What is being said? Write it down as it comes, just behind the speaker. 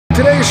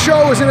Today's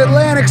show is in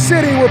Atlantic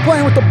City. We're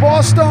playing with the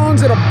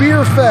Bosstones at a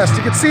beer fest.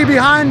 You can see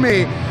behind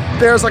me,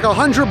 there's like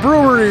 100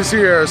 breweries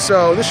here,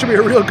 so this should be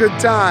a real good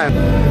time.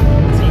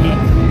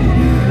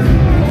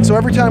 So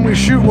every time we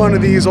shoot one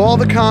of these, all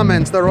the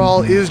comments, they're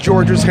all, is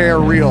George's hair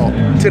real?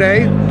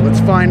 Today, let's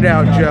find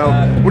out, Joe.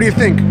 What do you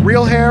think?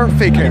 Real hair,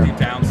 fake hair? I'll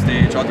do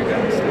downstage, I'll do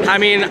downstage. I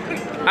mean,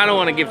 I don't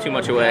want to give too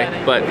much away,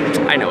 but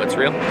I know it's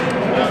real.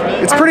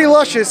 It's pretty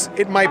luscious.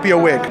 It might be a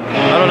wig.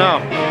 I don't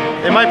know.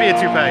 It might be a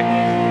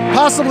toupee.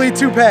 Possibly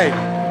toupee.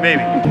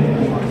 Maybe.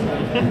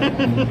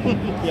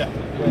 Yeah.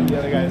 The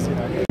other guy is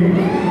here.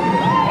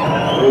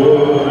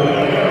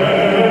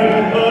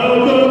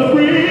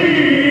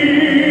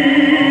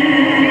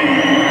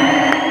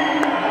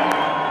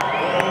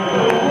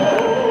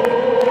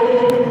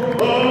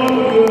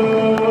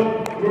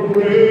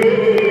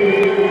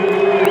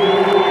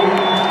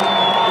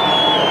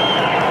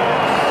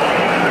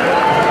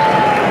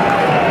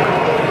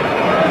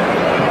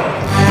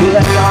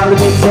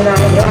 And I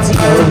have to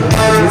go.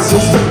 It's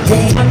just a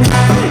game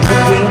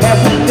that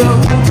we go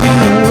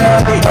through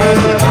every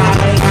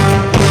night.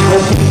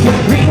 Hope we can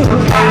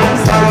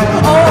realize that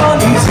all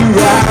needs to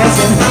rise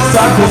and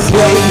start this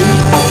way.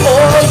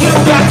 Oh, you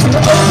got to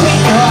open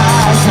your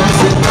eyes and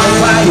sit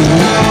right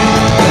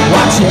and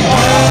watch it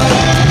all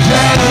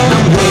fade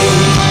away.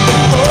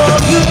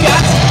 Oh, you got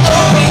to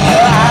open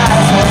your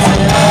eyes and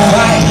sit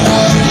right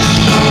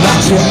and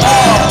watch it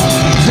all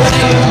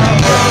fade away.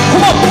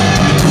 Come on!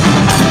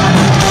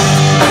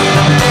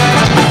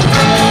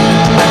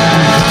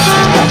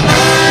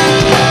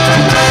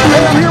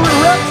 Hey, I'm here with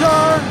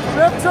Reptar.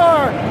 Reptar,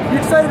 you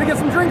excited to get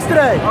some drinks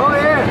today? Oh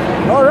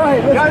yeah. All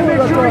right, let's Gotta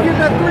make sure we get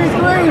that 3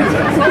 threes.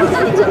 3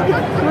 threes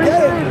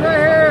right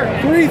here.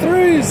 3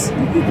 threes.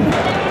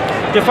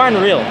 Define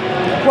real.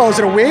 Well, is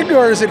it a wig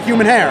or is it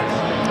human hair?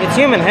 It's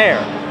human hair.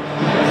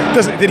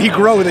 Did he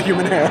grow with the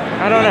human hair?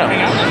 I don't know.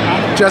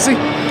 Jesse?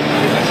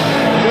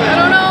 I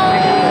don't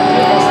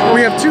know.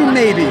 We have 2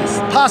 maybes,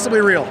 possibly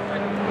real.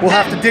 We'll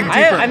have to dig deeper.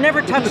 I've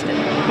never touched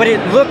it, but it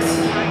looks...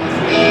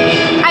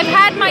 I've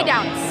had my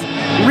doubts.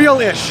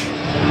 Real-ish.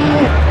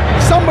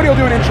 Somebody will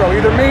do an intro,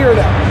 either me or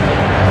them.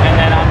 And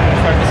then I'm gonna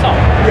start the song.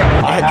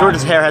 Yeah.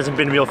 George's hair hasn't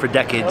been real for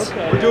decades.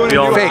 We're doing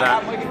fake.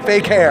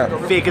 Fake hair.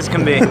 Fake as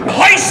can be.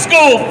 High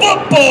school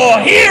football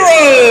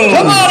heroes!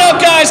 Come on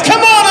up, guys,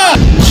 come on up!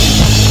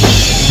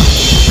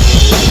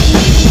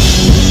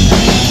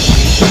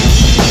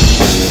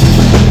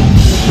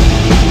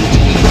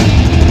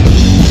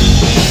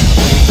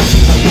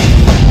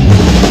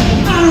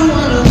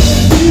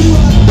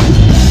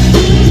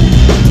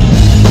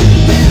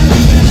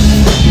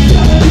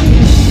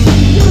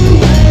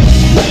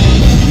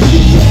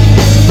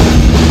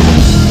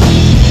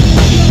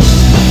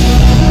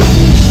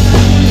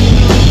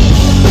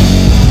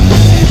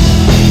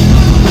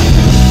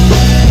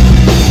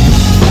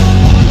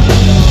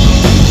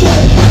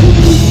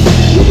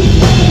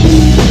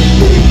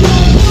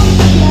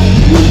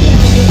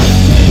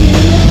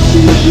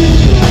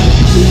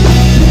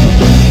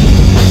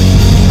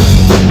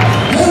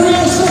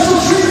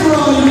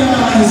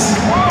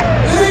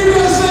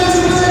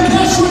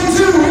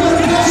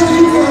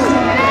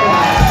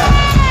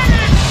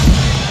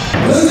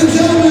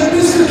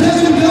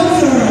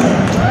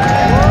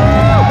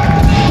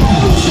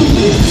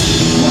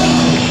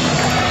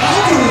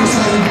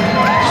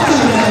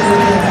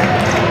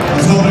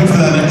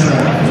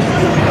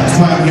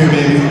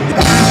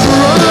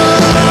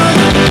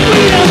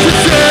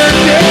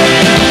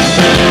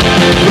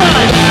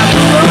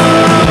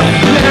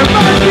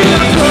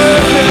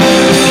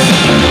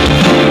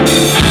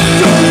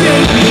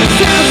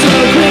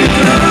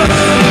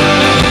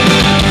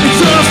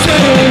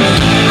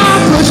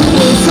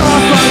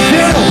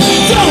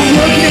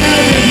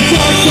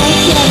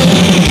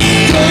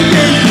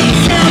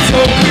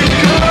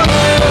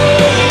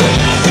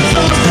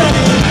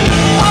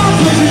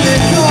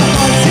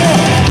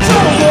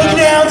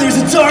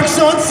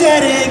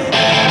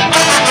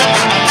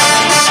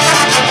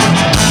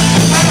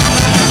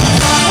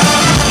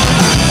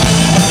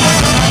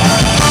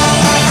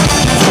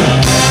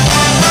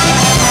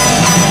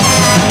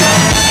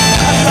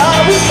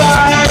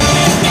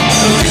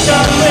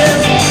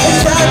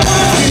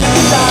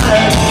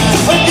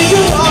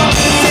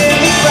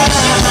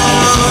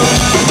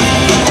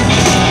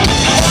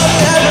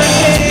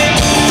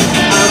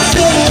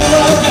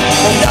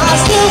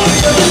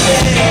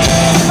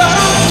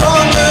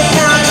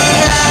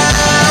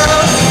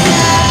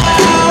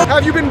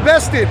 Have you been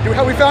bested?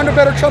 Have we found a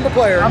better trumpet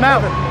player? I'm out.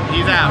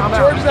 He's out.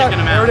 George is out.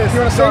 There it is. You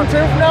want to sing too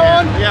from now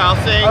on? Yeah, I'll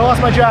sing. I lost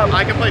my job.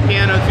 I can play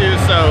piano too,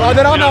 so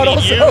Then I'm we don't out need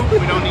also.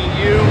 you. We don't need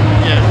you.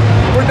 Yeah.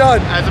 We're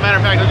done. As a matter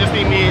of fact, it'll just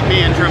be me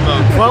and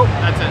trombone. Well,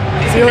 that's it.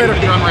 see you later.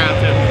 The drum round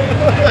too.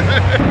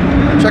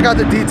 Check out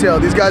the detail.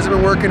 These guys have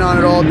been working on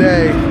it all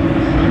day.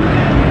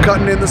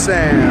 Cutting in the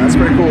sand. That's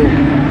pretty cool.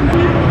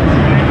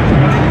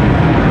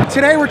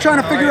 Today we're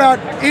trying to figure out,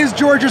 is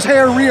George's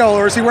hair real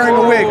or is he wearing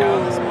a wig?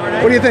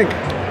 What do you think?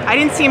 I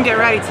didn't see him get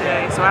ready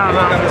today, so I don't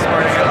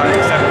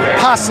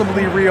know.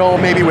 Possibly real,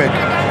 maybe wig.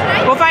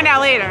 We'll find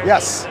out later.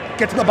 Yes.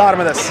 get to the bottom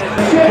of this.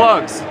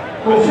 Plugs.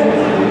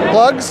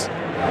 Plugs?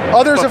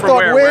 Others have From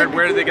thought wig.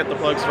 Where did they get the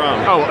plugs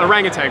from? Oh,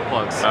 orangutan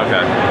plugs.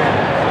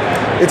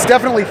 Okay. It's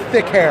definitely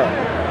thick hair.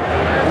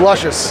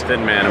 Luscious.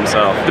 Thin man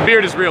himself. The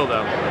beard is real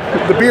though.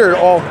 The beard,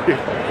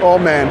 all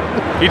man.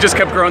 He just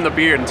kept growing the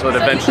beard until it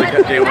eventually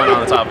went on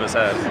the top of his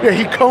head. Yeah,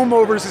 he comb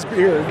overs his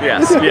beard.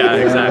 Yes, yeah,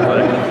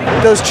 exactly.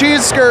 Those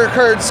cheese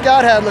curds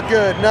Scott had look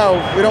good.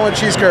 No, we don't want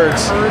cheese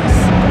curds.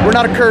 We're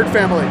not a curd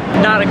family.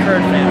 Not a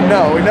curd fan.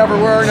 No, we never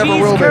were, never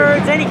will be. Cheese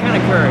curds, any kind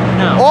of curd.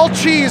 No. All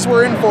cheese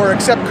we're in for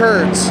except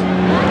curds.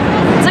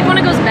 It's like when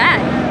it goes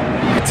bad.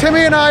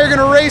 Timmy and I are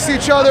gonna race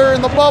each other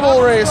in the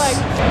bubble race.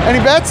 Any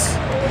bets?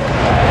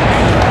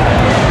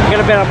 I'm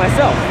gonna bet on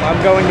myself. I'm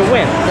going to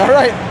win. All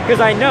right. Because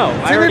I know.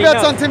 Timmy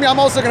bets on Timmy. I'm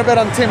also gonna bet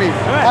on Timmy.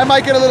 Right. I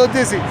might get a little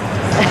dizzy.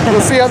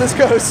 We'll see how this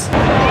goes.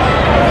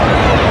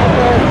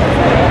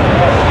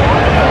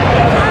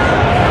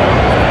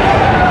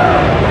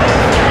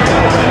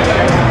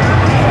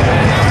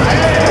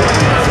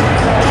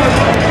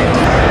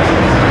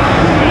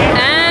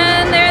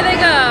 And there they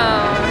go.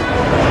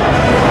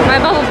 My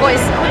bubble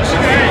boys.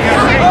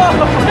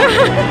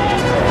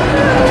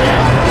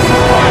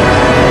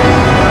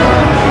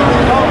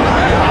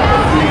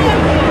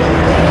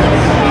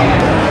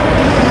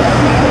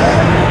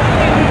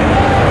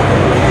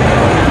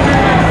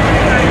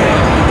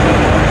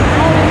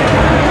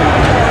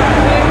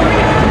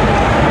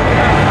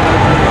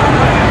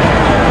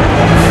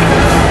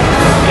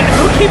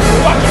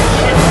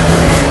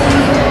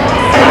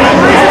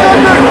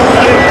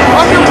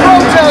 Under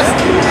protest,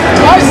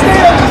 I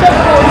stayed on the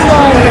checkpoint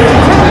side.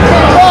 Timmy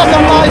came back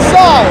on my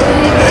side.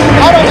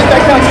 I don't think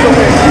that counts as a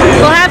win.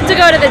 We'll have to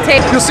go to the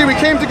tape. You'll see we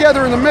came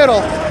together in the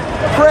middle,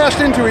 crashed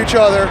into each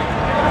other,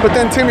 but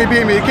then Timmy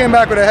beat me. He came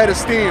back with a head of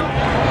steam.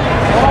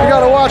 You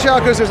gotta watch out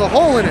because there's a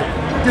hole in it.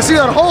 You see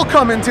that hole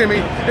coming,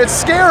 Timmy? It's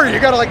scary. You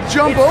gotta like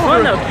jump over.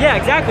 Fun though. Yeah,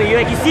 exactly.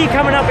 You see it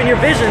coming up in your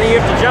vision and you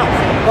have to jump.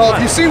 Well,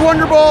 if you see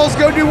Wonder Balls,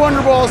 go do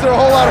Wonder Balls. They're a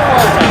whole lot of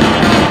fun.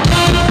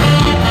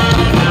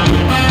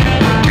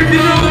 If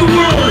you know the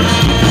words,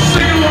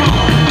 sing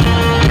along.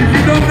 If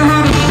you don't know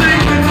how to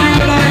sing, then do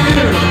what I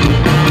do.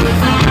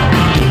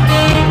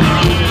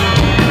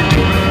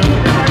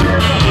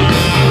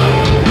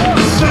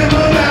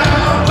 Simmer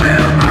down,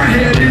 well, my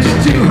head is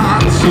too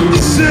hot, so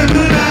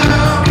simmer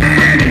down.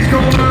 And he's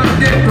gonna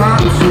get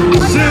hot, so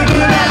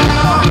simmer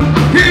down.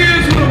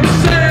 Here's what I'm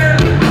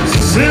saying,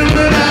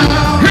 simmer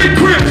down. Hey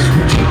Chris,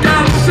 what you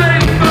gotta say?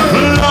 A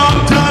long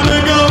time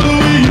ago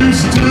we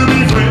used to be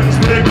friends.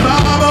 Big Bob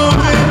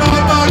in my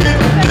pocket,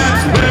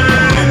 that's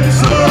been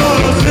so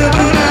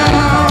simmer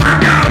down. I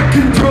gotta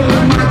control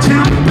my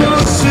temper,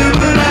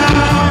 simmer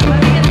down.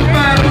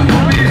 Battle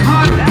will be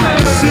hot,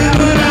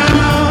 simmer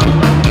down.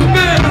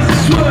 Better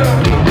swear,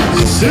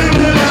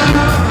 simmer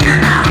down.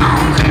 And I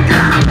only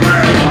gotta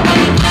pray.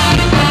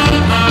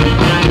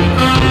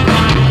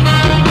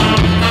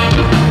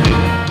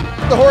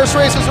 The horse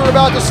races are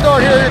about to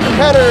start. Here are your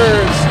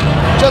competitors.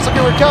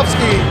 Jessica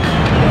Rakowski,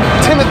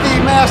 Timothy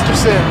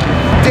Masterson,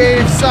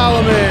 Dave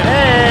Solomon,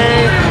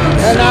 Hey!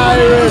 and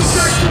Iris.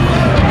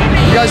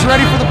 You guys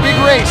ready for the big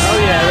race? Oh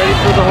yeah, ready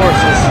for the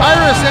horses.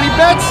 Iris, any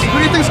bets? Who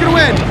do you think's gonna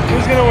win?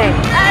 Who's gonna win?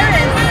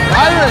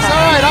 Iris,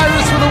 all right,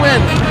 Iris for the win.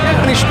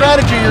 Any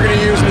strategy you're gonna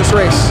use in this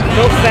race?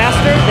 Go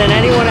faster than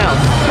anyone else.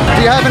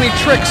 Do you have any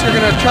tricks you're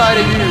gonna try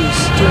to use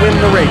to win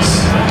the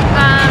race?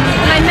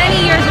 My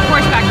many years of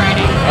horseback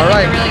riding. All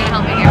right. They're really gonna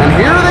help me here. And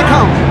here they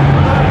come.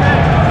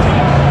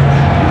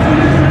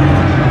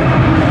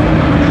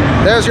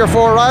 There's your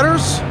 4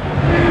 riders.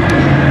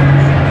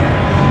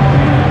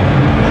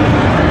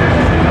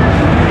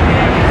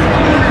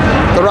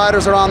 The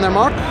riders are on their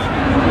mark.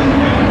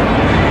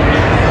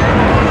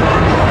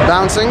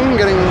 Bouncing,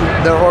 getting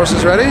their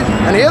horses ready.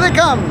 And here they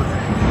come.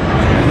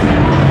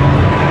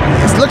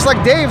 It looks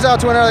like Dave's out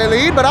to an early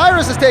lead, but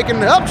Iris is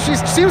taking up. She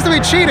seems to be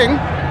cheating.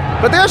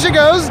 But there she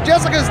goes.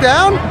 Jessica's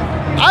down.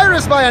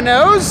 Iris by a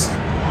nose.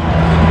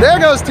 There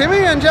goes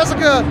Timmy, and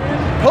Jessica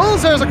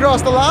pulls hers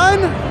across the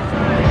line.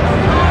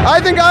 I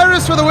think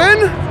Iris for the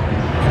win.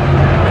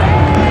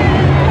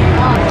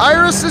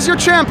 Iris is your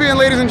champion,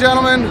 ladies and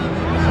gentlemen.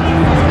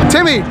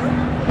 Timmy.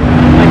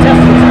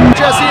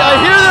 Jesse, I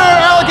hear there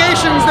are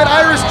allegations that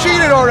Iris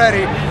cheated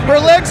already. Her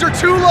legs are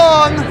too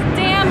long.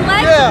 Damn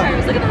legs Yeah. of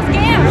hers. Look at those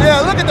gams. Yeah,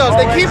 look at those.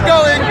 They keep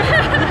going.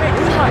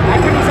 I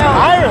couldn't tell.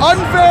 Iris.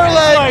 Unfair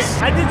legs.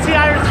 I did see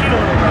Iris cheat a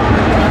little bit.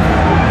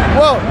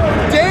 Whoa,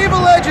 Dave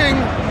alleging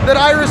that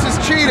Iris has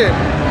cheated.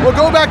 We'll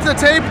go back to the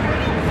tape.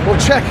 We'll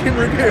check and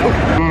review.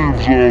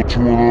 Dave's out to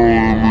an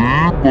early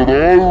lead, but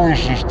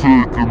Iris is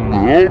taking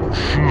up.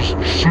 She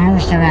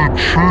seems to be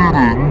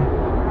cheating.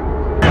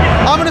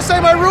 I'm gonna say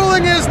my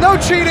ruling is no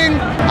cheating.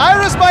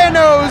 Iris by a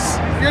nose,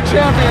 you're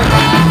champion.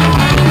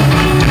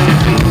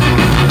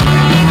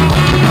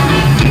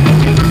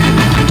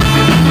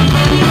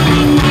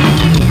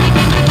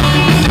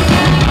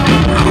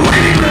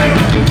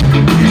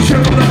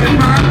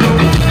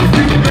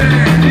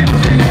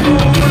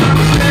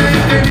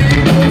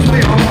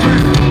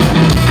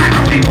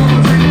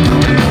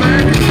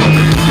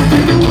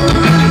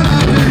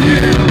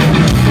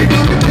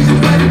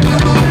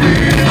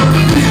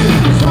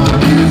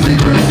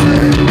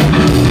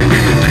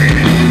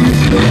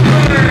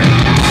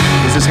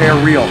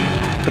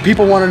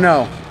 People want to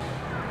know.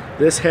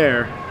 This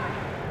hair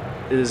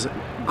is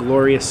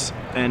glorious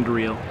and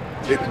real.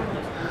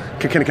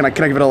 Can I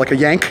give it like a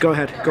yank? Go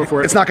ahead, go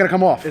for it. It's not gonna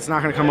come off. It's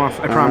not gonna come off,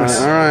 I promise.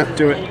 All right.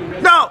 Do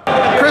it. No!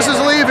 Chris is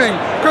leaving.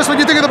 Chris, what do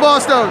you think of the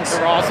Bosstones?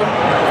 They're awesome,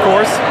 of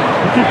course.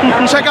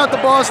 Check out the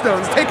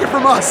Bosstones. Take it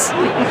from us.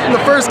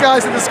 The first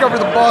guys to discover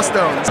the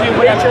Bosstones.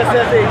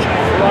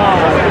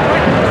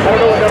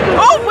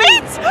 Oh, wait!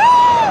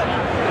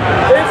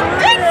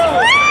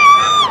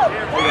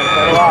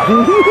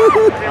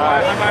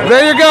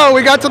 There you go.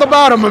 We got to the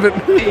bottom of it.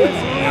 Still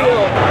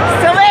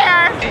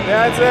there.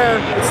 Yeah, it's there.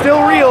 It's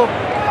still real.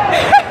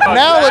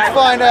 Now let's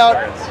find out,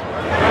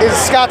 is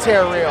Scott's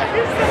hair real?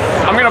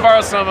 I'm gonna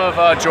borrow some of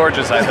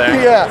George's, I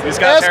think. Yeah. He's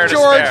got hair Ask to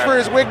George spare. for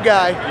his wig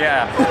guy.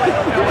 Yeah.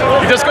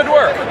 He does good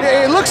work.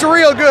 It looks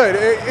real good.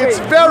 It's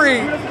very,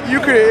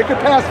 it could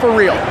pass for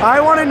real. I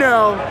want to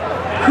know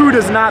who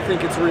does not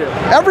think it's real.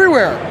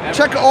 Everywhere.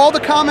 Check all the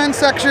comment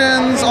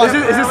sections.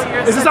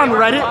 Is this on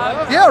Reddit?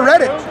 Yeah,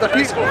 Reddit.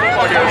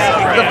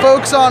 The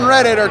folks on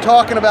Reddit are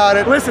talking about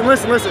it. Listen.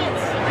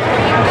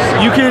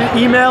 You can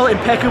email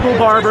Impeccable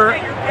Barber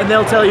and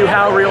they'll tell you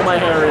how real my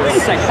hair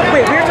is.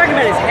 Wait, we were talking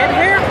about his head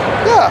hair?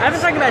 Yeah. I've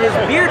been talking about his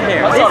beard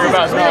hair. I'm talking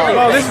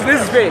about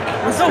This is fake.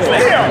 It's so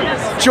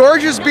fake.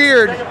 George's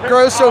beard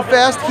grows so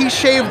fast, he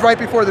shaved right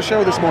before the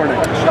show this morning.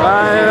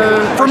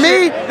 For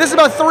me, this is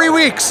about 3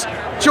 weeks.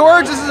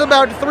 George, this is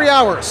about 3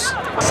 hours.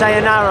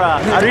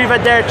 Sayonara.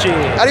 Arrivederci.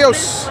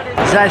 Adios.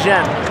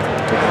 Zajan.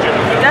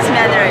 Doesn't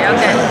matter,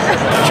 okay.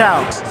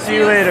 Ciao. See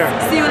you later.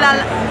 See you la.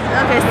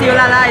 Okay, see you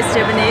la is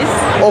Japanese.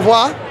 Au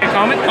revoir.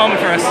 Comb it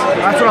for us.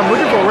 That's what I'm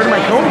looking for. Where did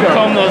my comb go?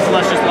 Comb those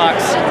luscious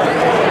locks.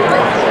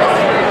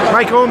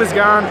 My comb is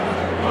gone.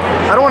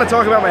 I don't want to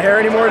talk about my hair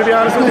anymore, to be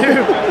honest with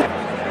you.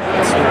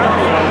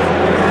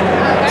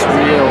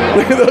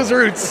 Look at those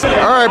roots. All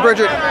right,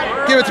 Bridget,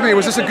 give it to me.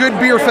 Was this a good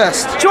beer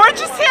fest?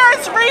 George's hair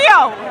is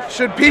real.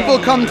 Should people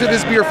come to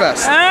this beer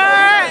fest?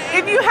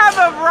 If you have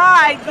a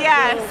ride,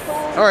 yes.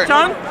 All right.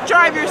 Don't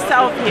drive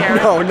yourself here.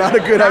 No, not a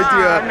good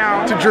idea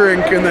no. to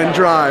drink and then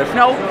drive.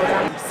 No.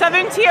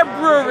 Southern Tier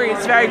Brewery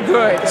is very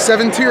good.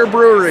 7-tier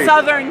brewery.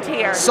 Southern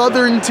Tier.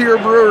 Southern Tier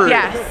Brewery.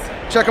 Yes.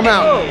 Check them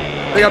out.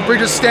 They got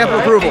Bridget's stamp of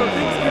approval.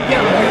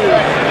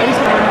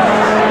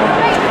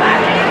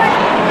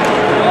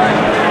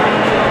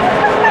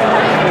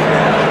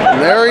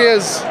 And there he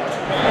is,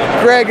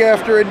 Greg,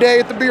 after a day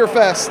at the beer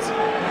fest.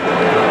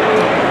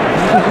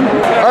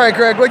 All right,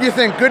 Greg, what do you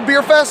think? Good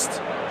beer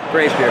fest?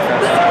 Great beer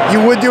fest.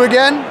 You would do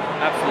again?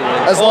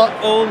 Absolutely.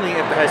 Only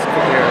if the high school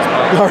player is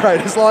playing. All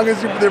right, as long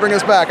as they bring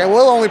us back. I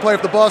will only play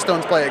if the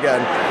Bosstones play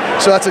again.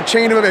 So that's a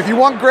chain of events. If you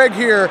want Greg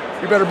here,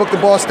 you better book the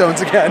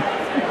Bosstones again.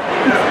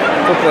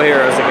 Football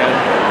heroes again.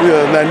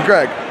 Yeah, and then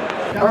Greg.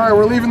 All right,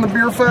 we're leaving the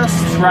beer fest.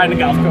 Riding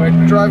the golf cart.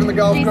 Driving the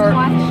golf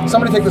cart.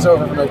 Somebody take this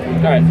over for me.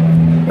 All right.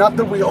 Not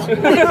the wheel.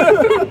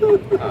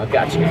 I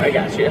got you.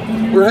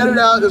 We're headed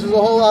out. This was a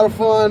whole lot of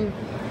fun.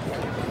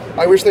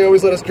 I wish they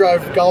always let us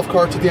drive golf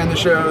carts at the end of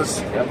shows.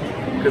 Yep.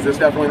 Because this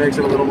definitely makes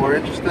it a little more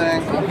interesting.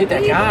 Don't hit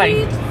that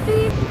guy.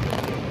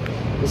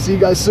 We'll see you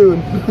guys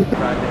soon.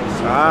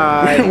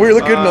 Bye. We're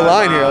looking in the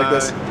line here like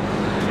this.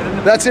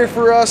 That's it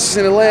for us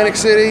in Atlantic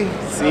City.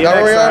 See you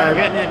next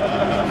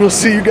time. We'll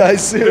see you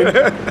guys soon.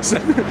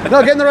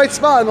 No, get in the right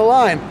spot in the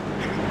line.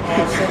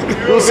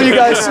 We'll see you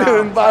guys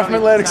soon. Bye from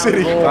Atlantic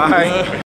City. Bye.